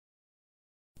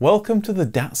Welcome to the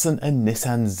Datsun and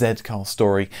Nissan Z car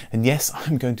story, and yes,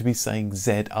 I'm going to be saying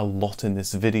Z a lot in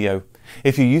this video.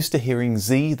 If you're used to hearing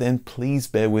Z, then please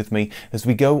bear with me as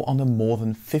we go on a more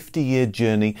than 50-year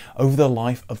journey over the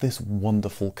life of this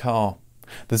wonderful car.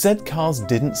 The Z cars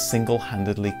didn't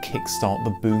single-handedly kickstart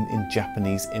the boom in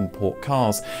Japanese import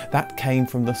cars. That came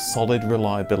from the solid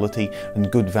reliability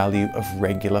and good value of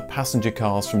regular passenger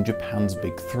cars from Japan's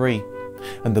Big Three.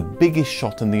 And the biggest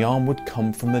shot in the arm would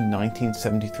come from the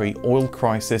 1973 oil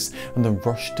crisis and the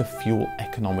rush to fuel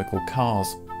economical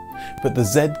cars. But the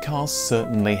Z cars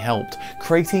certainly helped,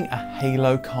 creating a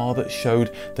halo car that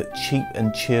showed that cheap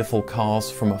and cheerful cars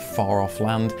from a far off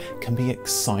land can be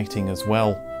exciting as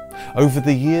well. Over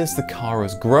the years the car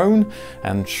has grown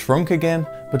and shrunk again,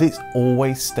 but it's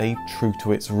always stayed true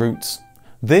to its roots.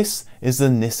 This is the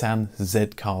Nissan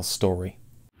Z car story.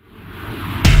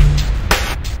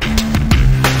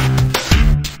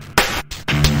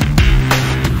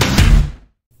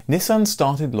 Nissan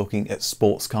started looking at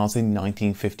sports cars in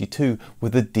 1952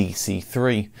 with the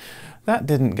DC-3. That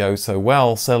didn't go so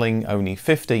well, selling only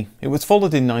 50. It was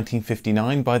followed in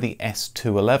 1959 by the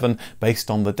S211,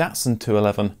 based on the Datsun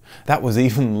 211. That was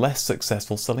even less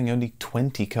successful, selling only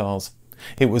 20 cars.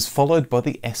 It was followed by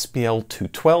the SPL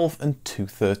 212 and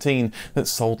 213 that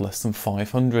sold less than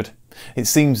 500. It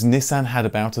seems Nissan had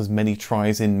about as many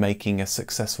tries in making a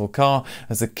successful car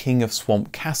as the king of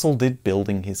Swamp Castle did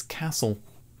building his castle.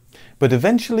 But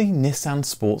eventually Nissan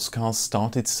sports cars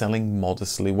started selling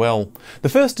modestly well. The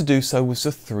first to do so was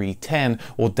the 310,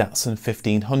 or Datsun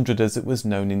 1500 as it was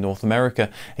known in North America,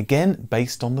 again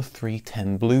based on the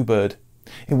 310 Bluebird.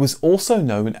 It was also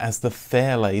known as the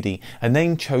Fair Lady, a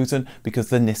name chosen because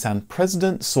the Nissan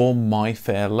president saw My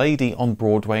Fair Lady on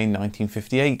Broadway in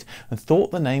 1958 and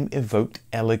thought the name evoked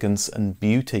elegance and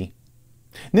beauty.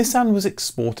 Nissan was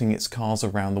exporting its cars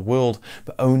around the world,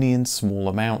 but only in small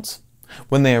amounts.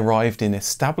 When they arrived in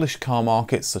established car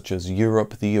markets such as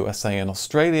Europe, the USA and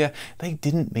Australia, they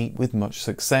didn't meet with much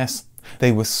success.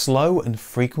 They were slow and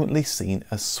frequently seen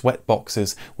as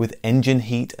sweatboxes, with engine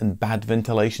heat and bad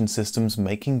ventilation systems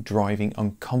making driving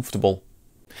uncomfortable.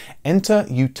 Enter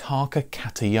Yutaka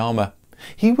Katayama.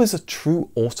 He was a true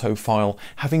autophile,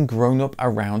 having grown up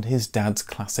around his dad's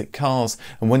classic cars,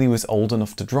 and when he was old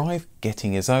enough to drive,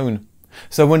 getting his own.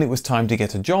 So when it was time to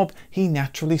get a job, he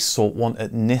naturally sought one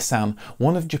at Nissan,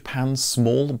 one of Japan's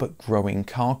small but growing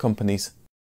car companies.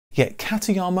 Yet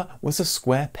Katayama was a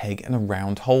square peg in a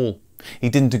round hole. He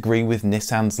didn't agree with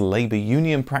Nissan's labour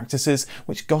union practices,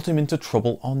 which got him into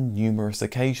trouble on numerous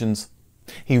occasions.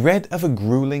 He read of a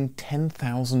gruelling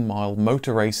 10,000-mile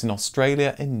motor race in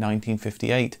Australia in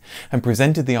 1958 and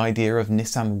presented the idea of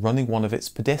Nissan running one of its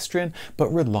pedestrian but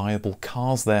reliable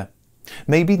cars there.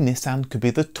 Maybe Nissan could be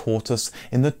the tortoise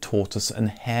in the tortoise and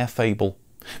hare fable.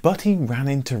 But he ran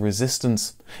into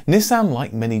resistance. Nissan,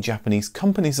 like many Japanese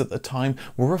companies at the time,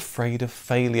 were afraid of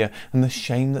failure and the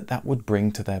shame that would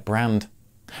bring to their brand.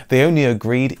 They only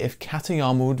agreed if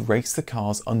Katayama would race the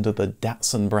cars under the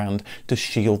Datsun brand to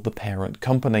shield the parent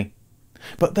company.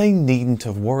 But they needn't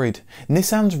have worried.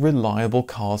 Nissan's reliable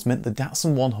cars meant the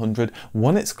Datsun 100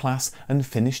 won its class and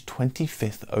finished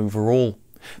 25th overall.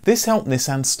 This helped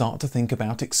Nissan start to think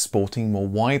about exporting more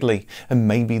widely and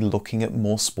maybe looking at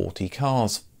more sporty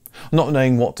cars. Not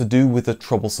knowing what to do with the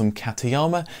troublesome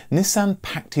Katayama, Nissan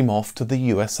packed him off to the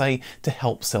USA to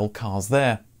help sell cars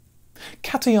there.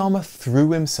 Katayama threw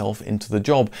himself into the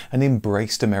job and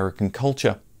embraced American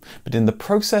culture. But in the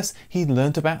process, he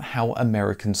learnt about how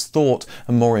Americans thought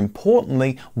and, more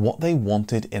importantly, what they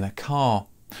wanted in a car.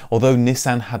 Although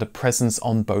Nissan had a presence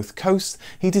on both coasts,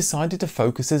 he decided to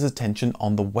focus his attention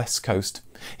on the West Coast.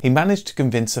 He managed to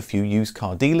convince a few used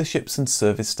car dealerships and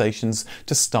service stations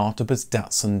to start up as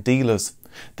Datsun dealers.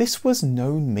 This was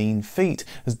no mean feat,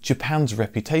 as Japan's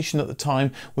reputation at the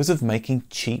time was of making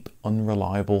cheap,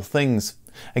 unreliable things.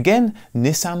 Again,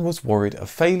 Nissan was worried of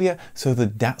failure, so the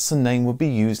Datsun name would be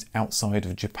used outside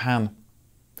of Japan.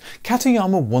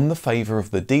 Katayama won the favour of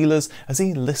the dealers as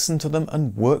he listened to them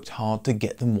and worked hard to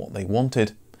get them what they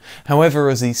wanted. However,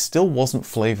 as he still wasn't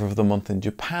flavour of the month in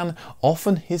Japan,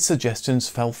 often his suggestions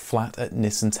fell flat at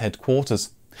Nissan's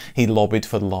headquarters. He lobbied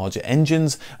for larger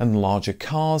engines and larger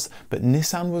cars, but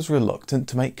Nissan was reluctant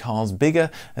to make cars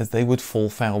bigger as they would fall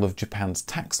foul of Japan's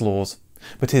tax laws.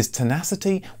 But his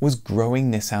tenacity was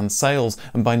growing Nissan's sales,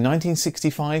 and by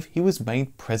 1965 he was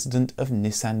made president of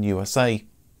Nissan USA.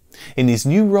 In his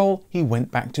new role, he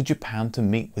went back to Japan to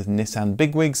meet with Nissan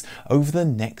bigwigs over the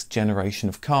next generation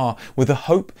of car, with the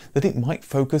hope that it might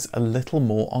focus a little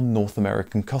more on North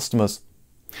American customers.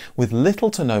 With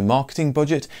little to no marketing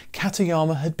budget,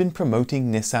 Katayama had been promoting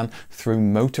Nissan through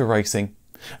motor racing.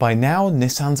 By now,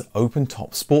 Nissan's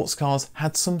open-top sports cars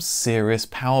had some serious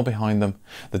power behind them.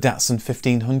 The Datsun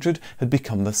 1500 had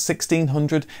become the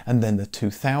 1600 and then the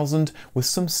 2000 with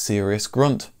some serious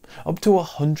grunt, up to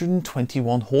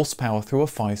 121 horsepower through a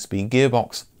 5-speed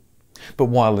gearbox. But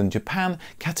while in Japan,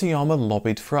 Katayama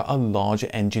lobbied for a larger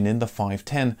engine in the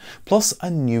 510, plus a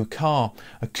new car,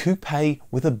 a coupe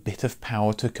with a bit of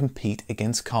power to compete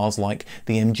against cars like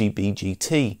the MGB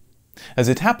GT. As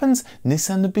it happens,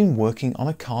 Nissan had been working on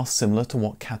a car similar to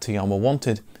what Katayama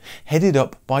wanted, headed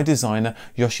up by designer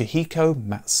Yoshihiko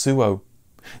Matsuo.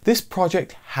 This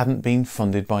project hadn't been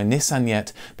funded by Nissan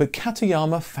yet, but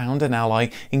Katayama found an ally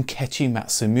in Kechi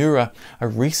Matsumura, a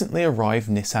recently arrived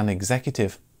Nissan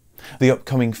executive. The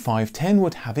upcoming 510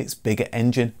 would have its bigger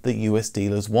engine that US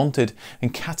dealers wanted,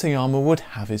 and Katayama would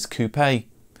have his coupe.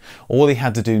 All he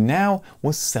had to do now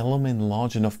was sell them in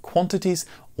large enough quantities,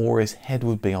 or his head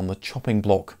would be on the chopping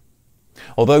block.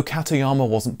 Although Katayama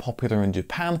wasn't popular in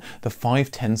Japan, the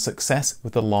 510's success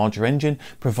with the larger engine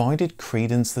provided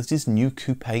credence that his new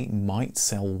coupe might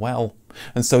sell well,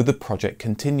 and so the project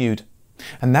continued.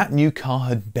 And that new car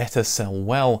had better sell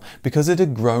well, because it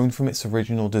had grown from its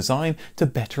original design to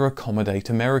better accommodate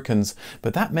Americans,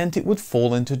 but that meant it would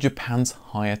fall into Japan's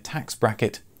higher tax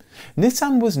bracket.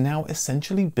 Nissan was now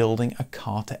essentially building a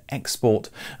car to export,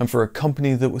 and for a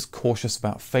company that was cautious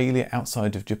about failure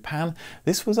outside of Japan,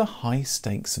 this was a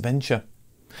high-stakes venture.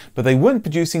 But they weren't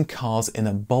producing cars in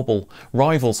a bubble.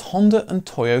 Rivals Honda and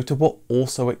Toyota were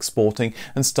also exporting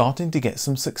and starting to get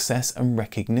some success and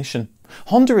recognition.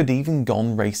 Honda had even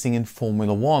gone racing in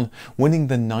Formula One, winning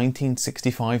the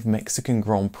 1965 Mexican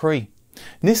Grand Prix.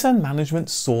 Nissan management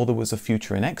saw there was a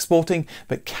future in exporting,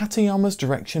 but Katayama's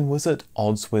direction was at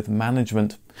odds with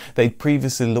management. They'd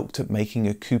previously looked at making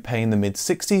a coupe in the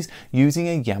mid-60s using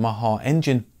a Yamaha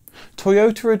engine.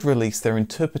 Toyota had released their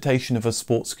interpretation of a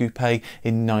sports coupe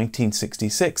in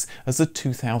 1966 as the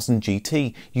 2000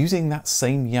 GT using that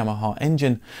same Yamaha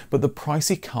engine, but the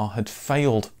pricey car had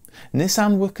failed.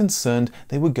 Nissan were concerned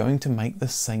they were going to make the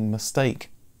same mistake.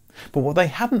 But what they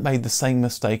hadn't made the same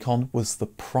mistake on was the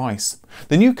price.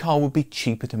 The new car would be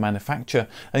cheaper to manufacture,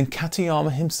 and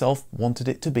Katayama himself wanted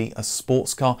it to be a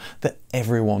sports car that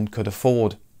everyone could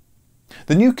afford.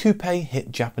 The new coupe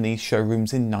hit Japanese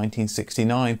showrooms in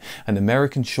 1969 and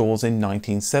American shores in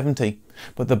 1970,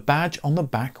 but the badge on the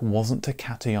back wasn't to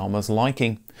Katayama's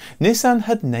liking. Nissan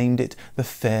had named it the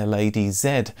Fair Lady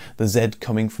Z, the Z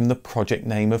coming from the project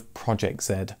name of Project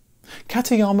Z.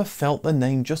 Katayama felt the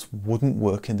name just wouldn't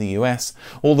work in the US.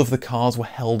 All of the cars were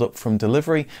held up from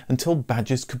delivery until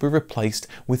badges could be replaced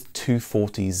with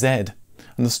 240Z.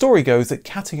 And the story goes that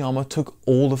Katayama took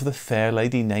all of the Fair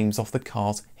Lady names off the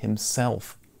cars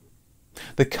himself.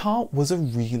 The car was a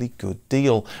really good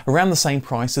deal, around the same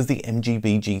price as the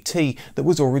MGB GT that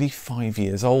was already 5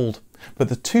 years old. But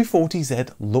the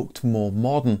 240Z looked more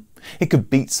modern. It could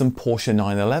beat some Porsche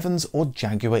 911s or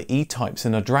Jaguar E-Types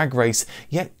in a drag race,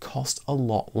 yet cost a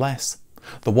lot less.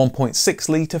 The 1.6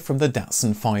 litre from the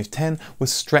Datsun 510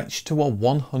 was stretched to a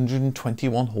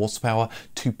 121 horsepower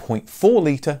 2.4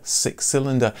 litre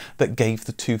 6-cylinder that gave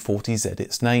the 240Z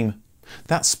its name.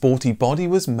 That sporty body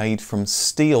was made from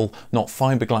steel, not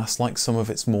fiberglass like some of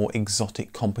its more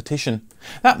exotic competition.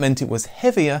 That meant it was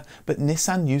heavier, but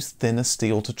Nissan used thinner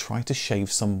steel to try to shave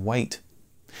some weight.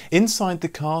 Inside the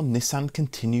car, Nissan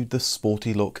continued the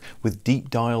sporty look with deep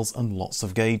dials and lots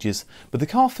of gauges, but the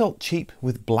car felt cheap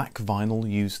with black vinyl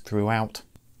used throughout.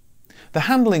 The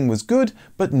handling was good,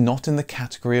 but not in the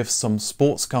category of some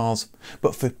sports cars,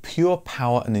 but for pure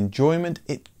power and enjoyment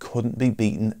it couldn't be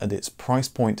beaten at its price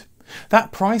point.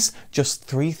 That price, just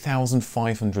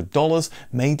 $3,500,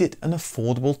 made it an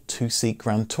affordable two-seat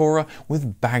Grand Tourer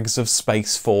with bags of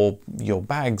space for your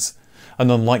bags. And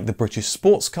unlike the British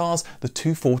sports cars, the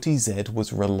 240Z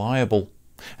was reliable.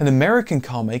 And American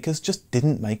car makers just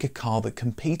didn't make a car that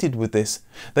competed with this.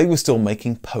 They were still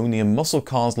making pony and muscle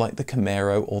cars like the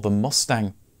Camaro or the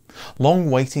Mustang.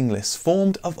 Long waiting lists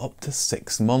formed of up to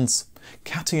 6 months.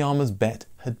 Katayama's bet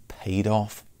had paid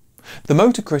off. The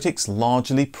motor critics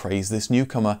largely praised this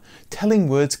newcomer. Telling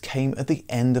words came at the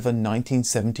end of a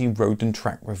 1970 Road and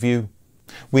Track review.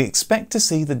 We expect to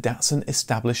see the Datsun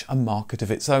establish a market of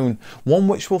its own, one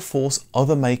which will force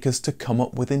other makers to come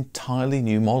up with entirely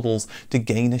new models to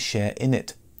gain a share in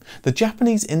it. The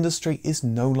Japanese industry is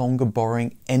no longer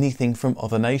borrowing anything from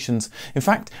other nations. In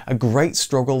fact, a great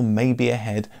struggle may be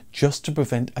ahead just to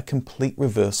prevent a complete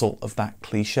reversal of that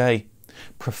cliché.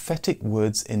 Prophetic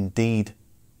words indeed.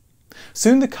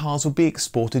 Soon the cars would be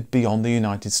exported beyond the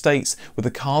United States, with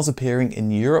the cars appearing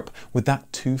in Europe with that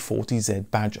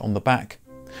 240Z badge on the back.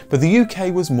 But the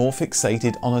UK was more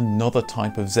fixated on another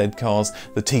type of Z cars,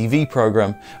 the TV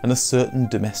programme, and a certain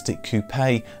domestic coupe,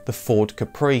 the Ford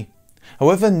Capri.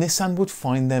 However, Nissan would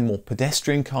find their more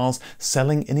pedestrian cars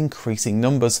selling in increasing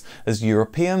numbers, as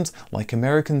Europeans, like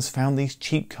Americans, found these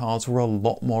cheap cars were a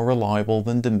lot more reliable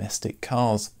than domestic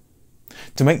cars.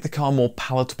 To make the car more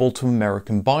palatable to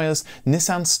American buyers,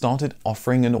 Nissan started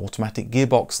offering an automatic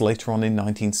gearbox later on in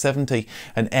 1970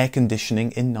 and air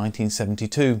conditioning in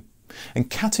 1972. And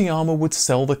Katayama would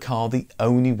sell the car the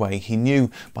only way he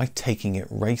knew, by taking it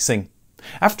racing.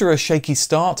 After a shaky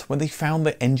start, when they found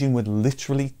the engine would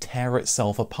literally tear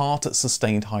itself apart at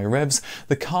sustained high revs,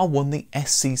 the car won the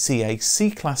SCCA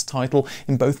C-Class title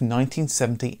in both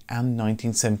 1970 and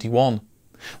 1971.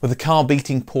 With the car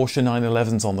beating Porsche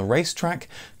 911s on the racetrack,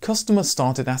 customers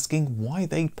started asking why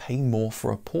they pay more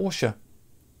for a Porsche.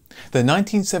 The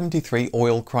 1973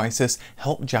 oil crisis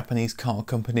helped Japanese car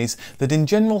companies that in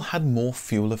general had more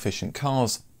fuel-efficient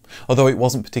cars. Although it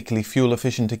wasn't particularly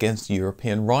fuel-efficient against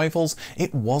European rivals,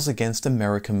 it was against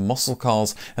American muscle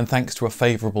cars, and thanks to a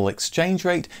favourable exchange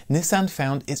rate, Nissan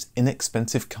found its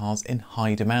inexpensive cars in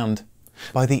high demand.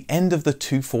 By the end of the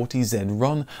 240Z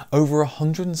run, over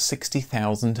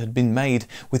 160,000 had been made,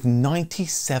 with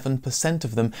 97%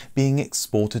 of them being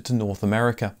exported to North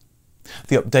America.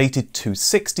 The updated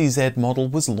 260Z model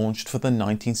was launched for the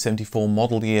 1974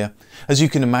 model year. As you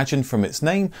can imagine from its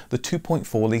name, the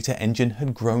 2.4 litre engine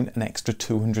had grown an extra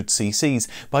 200 cc's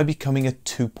by becoming a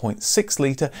 2.6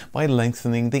 litre by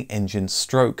lengthening the engine's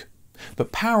stroke.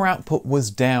 But power output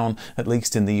was down, at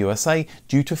least in the USA,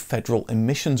 due to federal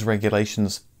emissions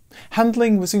regulations.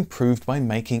 Handling was improved by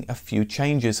making a few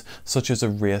changes, such as a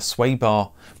rear sway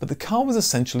bar, but the car was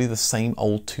essentially the same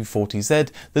old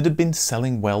 240Z that had been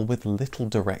selling well with little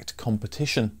direct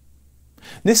competition.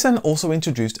 Nissan also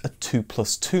introduced a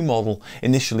 2+2 model,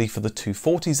 initially for the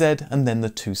 240Z and then the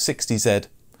 260Z.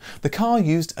 The car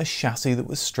used a chassis that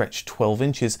was stretched 12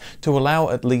 inches to allow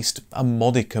at least a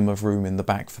modicum of room in the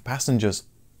back for passengers.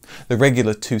 The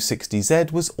regular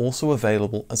 260Z was also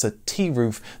available as a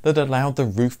T-roof that allowed the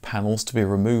roof panels to be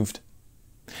removed.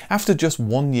 After just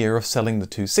 1 year of selling the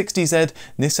 260Z,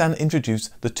 Nissan introduced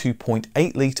the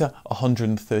 2.8 litre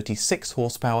 136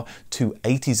 horsepower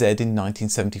 280Z in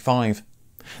 1975.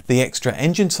 The extra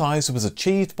engine size was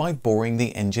achieved by boring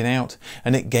the engine out,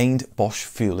 and it gained Bosch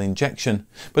fuel injection,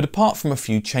 but apart from a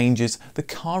few changes, the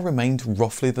car remained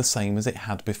roughly the same as it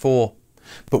had before.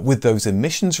 But with those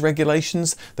emissions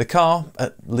regulations, the car,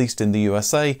 at least in the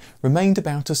USA, remained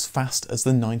about as fast as the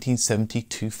 1970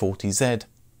 240Z.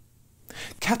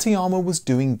 Katayama was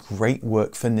doing great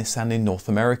work for Nissan in North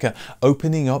America,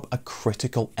 opening up a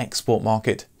critical export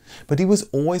market. But he was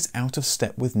always out of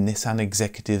step with Nissan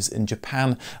executives in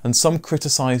Japan, and some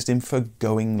criticised him for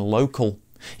going local.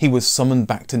 He was summoned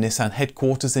back to Nissan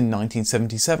headquarters in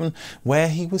 1977, where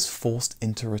he was forced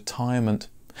into retirement.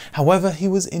 However, he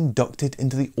was inducted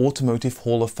into the Automotive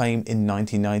Hall of Fame in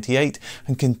 1998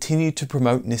 and continued to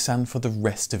promote Nissan for the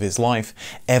rest of his life,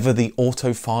 ever the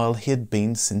autophile he had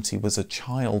been since he was a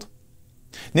child.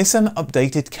 Nissan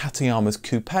updated Katayama's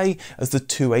coupe as the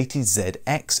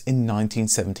 280ZX in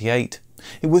 1978.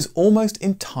 It was almost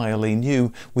entirely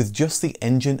new, with just the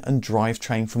engine and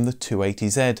drivetrain from the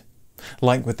 280Z.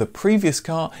 Like with the previous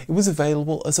car, it was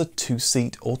available as a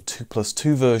 2-seat or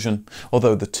 2+2 version,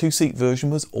 although the 2-seat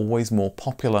version was always more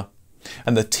popular.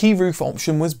 And the T-roof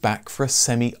option was back for a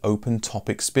semi-open top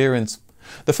experience.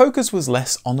 The focus was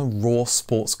less on a raw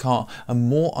sports car and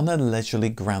more on a leisurely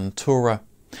grand tourer.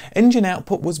 Engine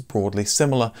output was broadly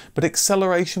similar, but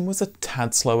acceleration was a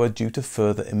tad slower due to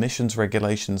further emissions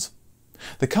regulations.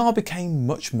 The car became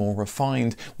much more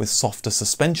refined, with softer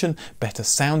suspension, better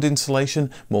sound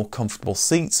insulation, more comfortable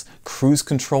seats, cruise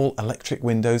control, electric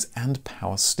windows and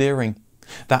power steering.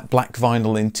 That black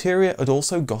vinyl interior had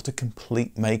also got a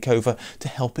complete makeover to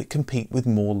help it compete with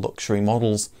more luxury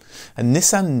models. And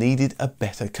Nissan needed a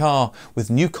better car, with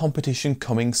new competition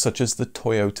coming such as the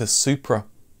Toyota Supra.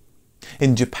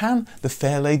 In Japan, the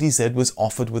Fairlady Z was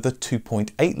offered with a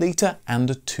 2.8 litre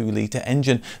and a 2 litre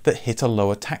engine that hit a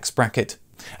lower tax bracket.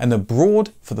 And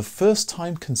abroad, for the first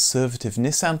time, conservative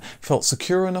Nissan felt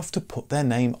secure enough to put their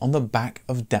name on the back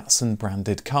of Datsun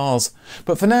branded cars.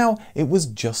 But for now, it was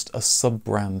just a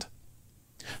sub-brand.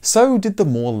 So did the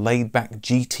more laid-back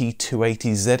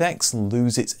GT280ZX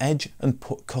lose its edge and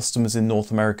put customers in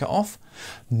North America off?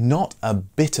 Not a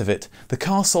bit of it. The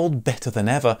car sold better than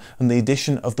ever, and the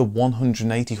addition of the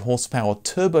 180 horsepower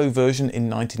turbo version in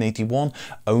 1981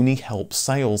 only helped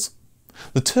sales.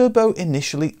 The turbo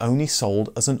initially only sold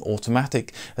as an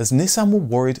automatic, as Nissan were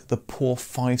worried the poor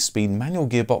 5-speed manual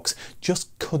gearbox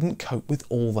just couldn't cope with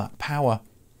all that power.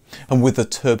 And with the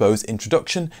turbo's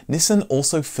introduction, Nissan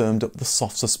also firmed up the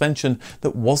soft suspension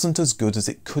that wasn't as good as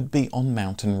it could be on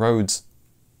mountain roads.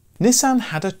 Nissan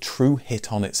had a true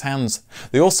hit on its hands.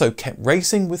 They also kept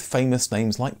racing with famous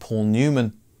names like Paul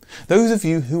Newman. Those of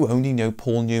you who only know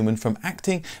Paul Newman from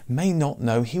acting may not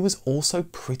know he was also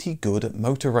pretty good at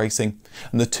motor racing,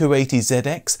 and the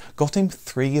 280ZX got him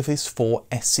 3 of his 4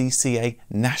 SCCA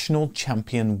national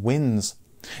champion wins.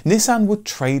 Nissan would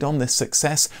trade on this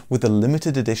success with a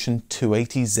limited edition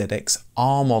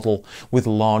 280ZX-R model with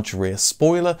large rear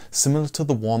spoiler similar to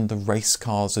the one the race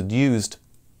cars had used.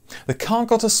 The car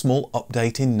got a small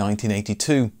update in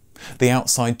 1982. The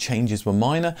outside changes were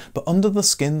minor, but under the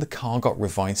skin the car got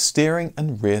revised steering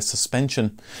and rear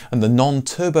suspension, and the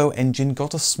non-turbo engine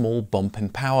got a small bump in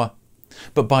power.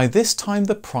 But by this time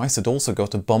the price had also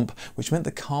got a bump, which meant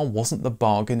the car wasn't the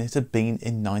bargain it had been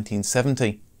in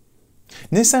 1970.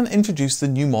 Nissan introduced the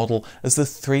new model as the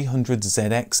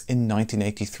 300ZX in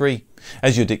 1983.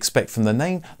 As you'd expect from the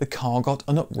name, the car got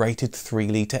an uprated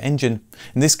 3-litre engine,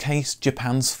 in this case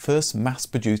Japan's first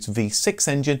mass-produced V6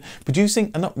 engine,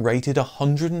 producing an uprated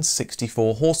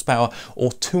 164 horsepower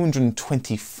or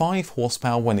 225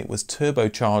 horsepower when it was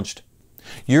turbocharged.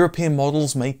 European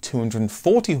models made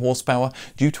 240 horsepower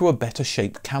due to a better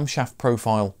shaped camshaft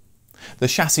profile. The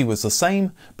chassis was the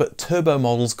same, but turbo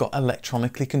models got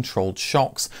electronically controlled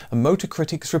shocks, and motor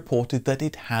critics reported that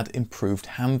it had improved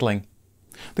handling.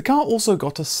 The car also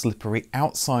got a slippery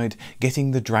outside, getting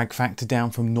the drag factor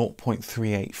down from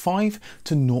 0.385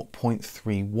 to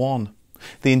 0.31.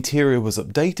 The interior was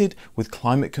updated with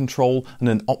climate control and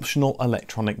an optional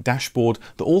electronic dashboard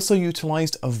that also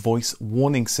utilised a voice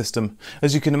warning system.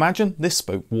 As you can imagine, this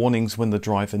spoke warnings when the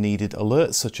driver needed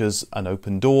alerts such as an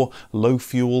open door, low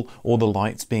fuel, or the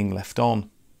lights being left on.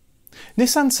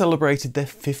 Nissan celebrated their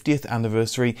 50th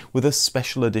anniversary with a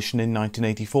special edition in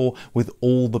 1984 with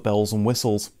all the bells and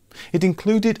whistles. It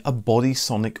included a body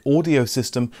sonic audio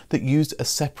system that used a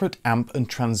separate amp and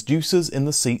transducers in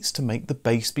the seats to make the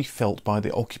bass be felt by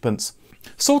the occupants,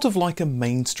 sort of like a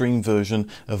mainstream version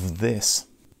of this.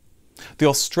 The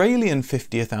Australian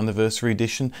 50th anniversary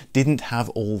edition didn't have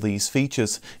all these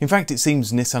features. In fact, it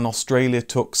seems Nissan Australia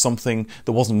took something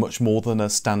that wasn't much more than a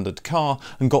standard car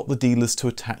and got the dealers to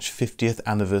attach 50th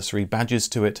anniversary badges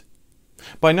to it.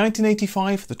 By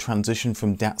 1985, the transition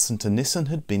from Datsun to Nissan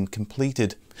had been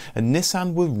completed, and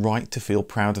Nissan were right to feel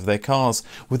proud of their cars,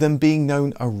 with them being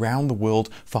known around the world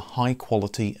for high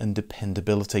quality and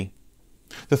dependability.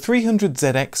 The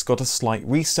 300ZX got a slight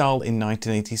restyle in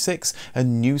 1986,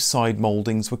 and new side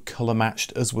mouldings were colour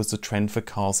matched, as was the trend for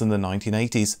cars in the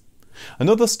 1980s.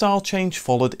 Another style change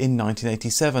followed in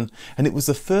 1987, and it was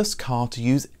the first car to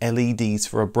use LEDs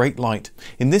for a brake light,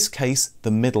 in this case the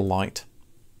middle light.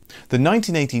 The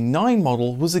 1989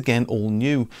 model was again all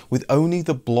new, with only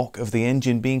the block of the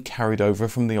engine being carried over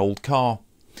from the old car.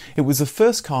 It was the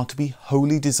first car to be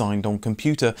wholly designed on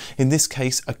computer, in this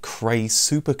case a Cray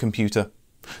supercomputer.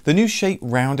 The new shape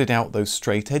rounded out those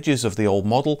straight edges of the old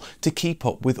model to keep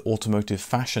up with automotive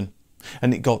fashion,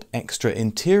 and it got extra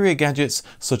interior gadgets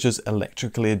such as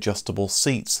electrically adjustable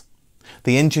seats.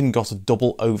 The engine got a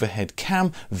double overhead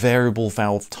cam, variable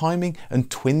valve timing and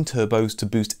twin turbos to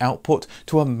boost output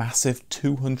to a massive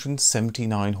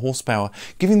 279 horsepower,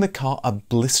 giving the car a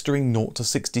blistering 0 to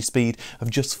 60 speed of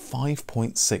just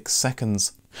 5.6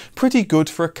 seconds. Pretty good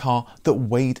for a car that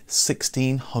weighed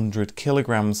 1,600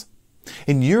 kilograms.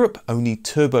 In Europe only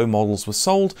turbo models were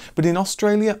sold, but in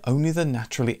Australia only the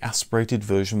naturally aspirated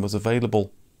version was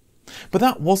available. But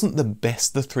that wasn't the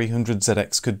best the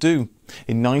 300ZX could do.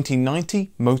 In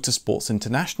 1990, Motorsports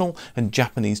International and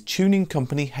Japanese tuning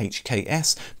company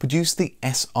HKS produced the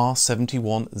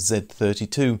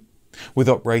SR71Z32. With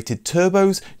uprated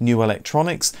turbos, new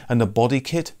electronics and a body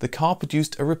kit, the car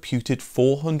produced a reputed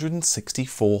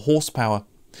 464 horsepower.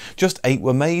 Just 8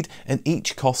 were made and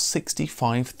each cost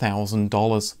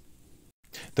 $65,000.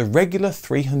 The regular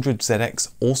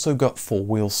 300ZX also got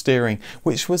 4-wheel steering,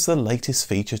 which was the latest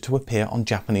feature to appear on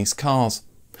Japanese cars.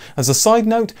 As a side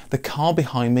note, the car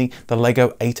behind me, the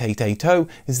Lego 8880,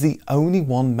 is the only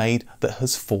one made that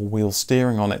has 4-wheel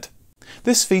steering on it.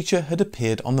 This feature had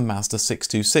appeared on the Mazda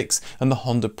 626 and the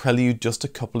Honda Prelude just a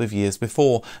couple of years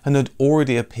before, and had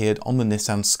already appeared on the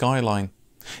Nissan Skyline.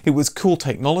 It was cool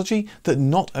technology that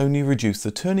not only reduced the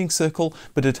turning circle,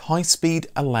 but at high speed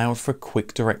allowed for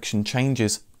quick direction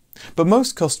changes. But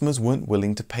most customers weren't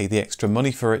willing to pay the extra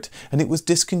money for it, and it was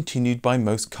discontinued by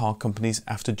most car companies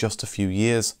after just a few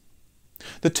years.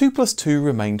 The 2+2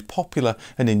 remained popular,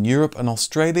 and in Europe and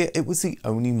Australia it was the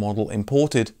only model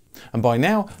imported. And by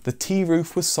now the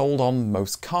T-roof was sold on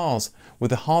most cars,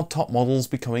 with the hardtop models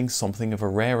becoming something of a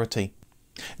rarity.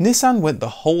 Nissan went the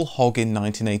whole hog in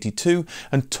 1982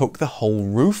 and took the whole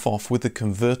roof off with the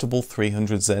convertible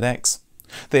 300ZX.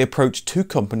 They approached two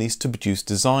companies to produce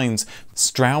designs,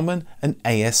 Straumann and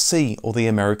ASC, or the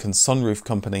American Sunroof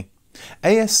Company.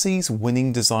 ASC's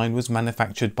winning design was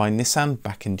manufactured by Nissan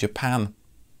back in Japan.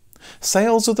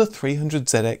 Sales of the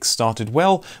 300ZX started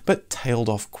well, but tailed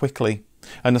off quickly,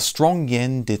 and a strong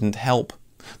yen didn't help.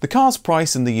 The car's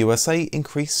price in the USA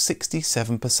increased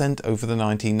 67% over the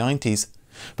 1990s,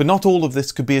 but not all of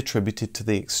this could be attributed to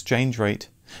the exchange rate.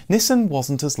 Nissan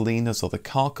wasn't as lean as other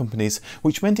car companies,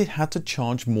 which meant it had to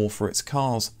charge more for its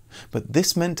cars, but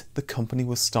this meant the company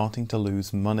was starting to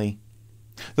lose money.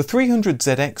 The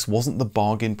 300ZX wasn't the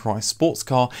bargain price sports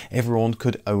car everyone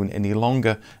could own any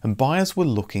longer, and buyers were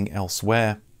looking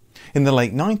elsewhere. In the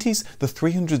late 90s, the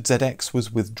 300ZX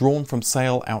was withdrawn from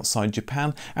sale outside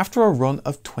Japan after a run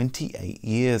of 28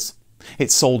 years.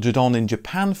 It soldiered on in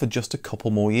Japan for just a couple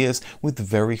more years with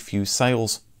very few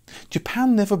sales.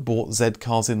 Japan never bought Z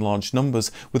cars in large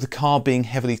numbers, with the car being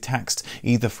heavily taxed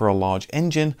either for a large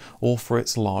engine or for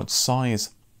its large size.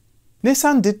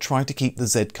 Nissan did try to keep the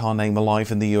Z car name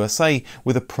alive in the USA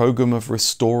with a program of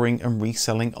restoring and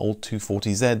reselling old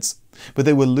 240Zs, but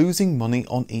they were losing money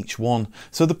on each one,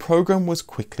 so the program was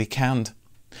quickly canned.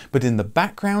 But in the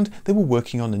background, they were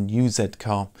working on a new Z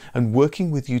car and working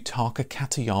with Yutaka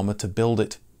Katayama to build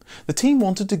it. The team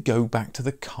wanted to go back to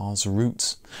the car's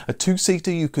roots, a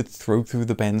two-seater you could throw through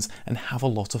the bends and have a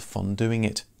lot of fun doing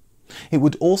it. It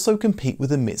would also compete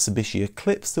with the Mitsubishi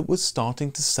Eclipse that was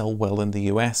starting to sell well in the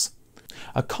US.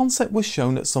 A concept was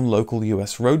shown at some local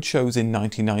US roadshows in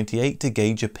 1998 to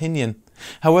gauge opinion.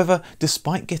 However,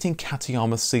 despite getting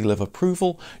Katayama's seal of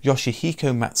approval,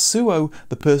 Yoshihiko Matsuo,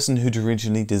 the person who'd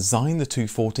originally designed the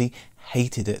 240,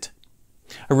 hated it.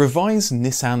 A revised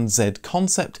Nissan Z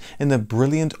concept in a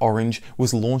brilliant orange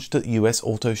was launched at US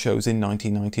auto shows in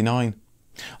 1999.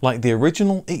 Like the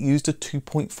original, it used a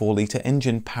 2.4 litre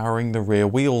engine powering the rear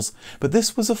wheels, but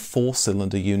this was a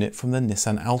 4-cylinder unit from the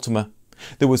Nissan Altima.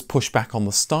 There was pushback on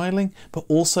the styling, but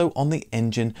also on the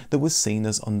engine that was seen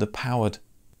as underpowered.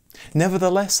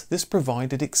 Nevertheless, this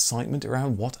provided excitement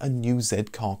around what a new Z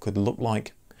car could look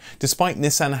like. Despite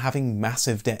Nissan having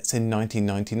massive debts in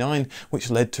 1999, which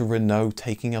led to Renault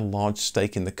taking a large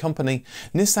stake in the company,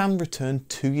 Nissan returned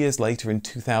 2 years later in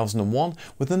 2001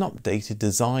 with an updated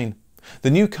design. The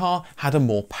new car had a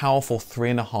more powerful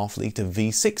 3.5 litre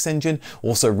V6 engine,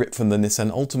 also ripped from the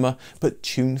Nissan Altima, but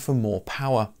tuned for more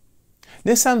power.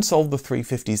 Nissan sold the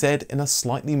 350Z in a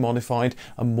slightly modified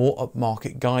and more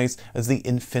upmarket guise as the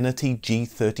Infiniti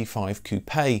G35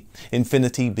 Coupe,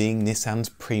 Infiniti being Nissan's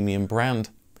premium brand.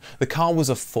 The car was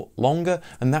a foot longer,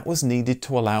 and that was needed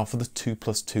to allow for the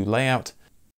 2+2 layout.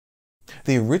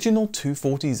 The original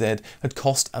 240Z had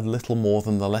cost a little more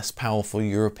than the less powerful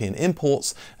European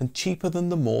imports and cheaper than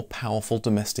the more powerful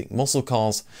domestic muscle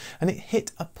cars, and it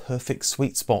hit a perfect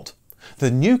sweet spot.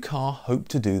 The new car hoped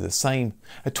to do the same.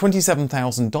 At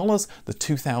 $27,000, the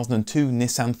 2002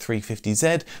 Nissan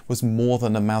 350Z was more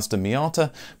than a Mazda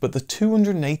Miata, but the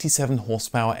 287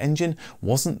 horsepower engine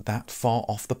wasn't that far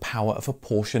off the power of a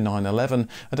Porsche 911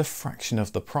 at a fraction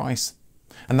of the price.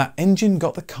 And that engine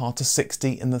got the car to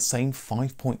 60 in the same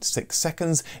 5.6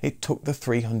 seconds it took the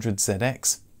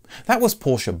 300ZX. That was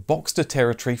Porsche Boxster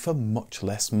territory for much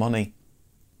less money.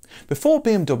 Before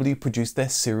BMW produced their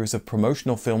series of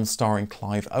promotional films starring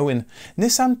Clive Owen,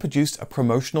 Nissan produced a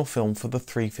promotional film for the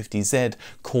 350Z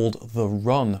called The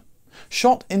Run.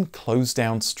 Shot in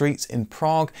closed-down streets in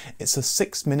Prague, it's a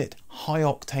 6-minute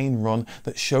high-octane run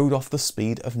that showed off the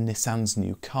speed of Nissan's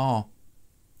new car.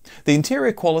 The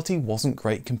interior quality wasn't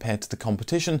great compared to the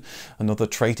competition, another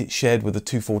trait it shared with the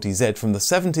 240Z from the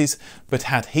 70s, but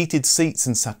had heated seats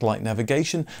and satellite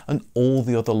navigation and all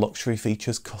the other luxury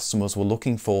features customers were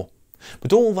looking for.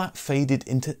 But all that faded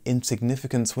into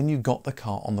insignificance when you got the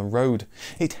car on the road.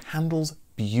 It handles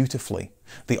beautifully.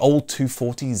 The old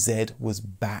 240Z was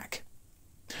back.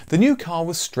 The new car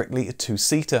was strictly a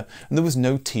two-seater and there was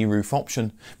no T-roof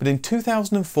option, but in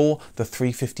 2004 the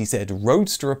 350Z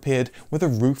Roadster appeared with a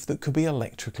roof that could be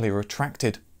electrically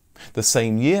retracted. The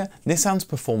same year, Nissan's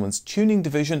performance tuning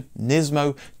division,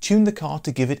 Nismo, tuned the car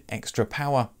to give it extra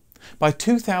power. By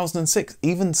 2006,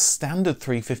 even standard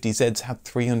 350Zs had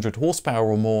 300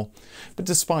 horsepower or more, but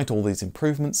despite all these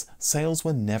improvements, sales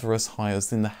were never as high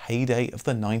as in the heyday of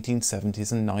the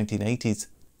 1970s and 1980s.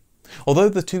 Although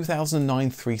the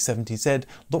 2009 370Z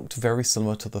looked very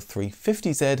similar to the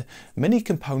 350Z, many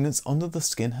components under the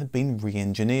skin had been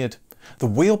re-engineered. The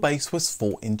wheelbase was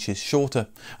 4 inches shorter,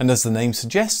 and as the name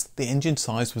suggests, the engine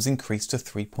size was increased to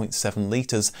 3.7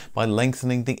 litres by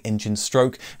lengthening the engine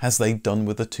stroke as they'd done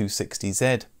with the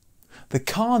 260Z. The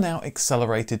car now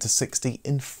accelerated to 60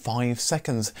 in 5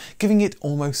 seconds, giving it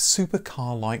almost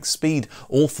supercar-like speed,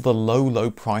 all for the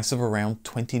low price of around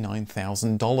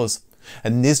 $29,000.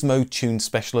 And Nismo-tuned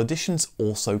special editions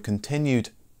also continued.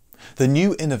 The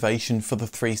new innovation for the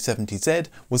 370Z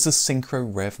was the Synchro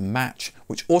Rev Match,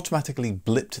 which automatically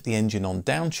blipped the engine on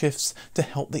downshifts to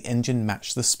help the engine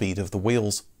match the speed of the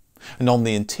wheels. And on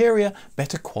the interior,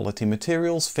 better quality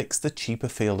materials fixed the cheaper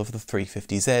feel of the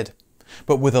 350Z.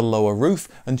 But with a lower roof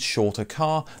and shorter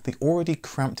car, the already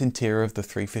cramped interior of the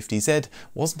 350Z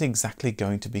wasn't exactly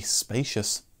going to be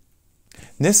spacious.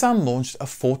 Nissan launched a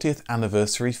 40th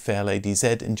anniversary Fairlady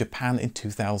Z in Japan in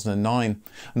 2009,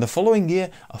 and the following year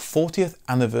a 40th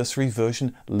anniversary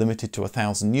version limited to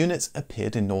 1,000 units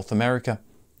appeared in North America.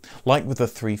 Like with the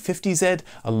 350Z,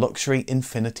 a luxury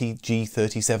Infiniti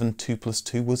G37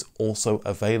 2+2 was also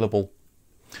available.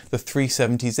 The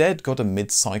 370Z got a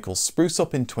mid-cycle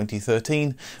spruce-up in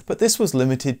 2013, but this was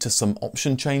limited to some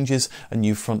option changes, a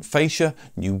new front fascia,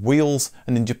 new wheels,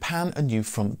 and in Japan a new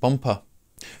front bumper.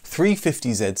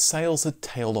 350Z sales had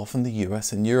tailed off in the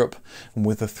US and Europe, and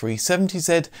with the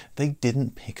 370Z they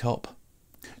didn't pick up.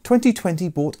 2020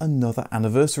 brought another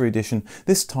anniversary edition,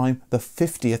 this time the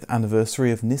 50th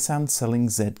anniversary of Nissan selling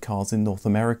Z cars in North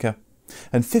America.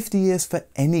 And 50 years for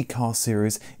any car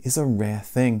series is a rare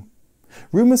thing.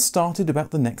 Rumours started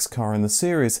about the next car in the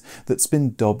series that's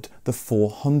been dubbed the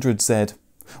 400Z.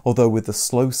 Although with the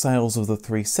slow sales of the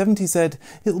 370Z,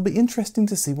 it'll be interesting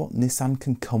to see what Nissan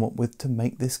can come up with to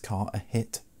make this car a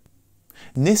hit.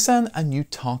 Nissan and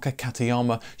Yutaka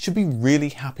Katayama should be really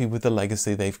happy with the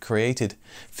legacy they've created.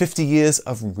 50 years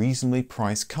of reasonably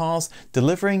priced cars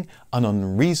delivering an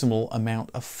unreasonable amount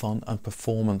of fun and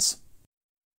performance.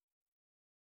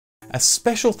 A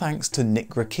special thanks to Nick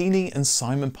Gracchini and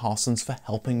Simon Parsons for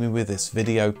helping me with this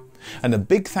video. And a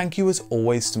big thank you as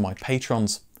always to my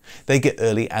patrons. They get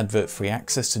early advert-free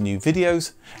access to new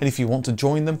videos, and if you want to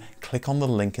join them, click on the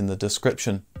link in the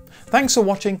description. Thanks for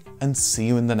watching and see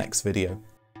you in the next video.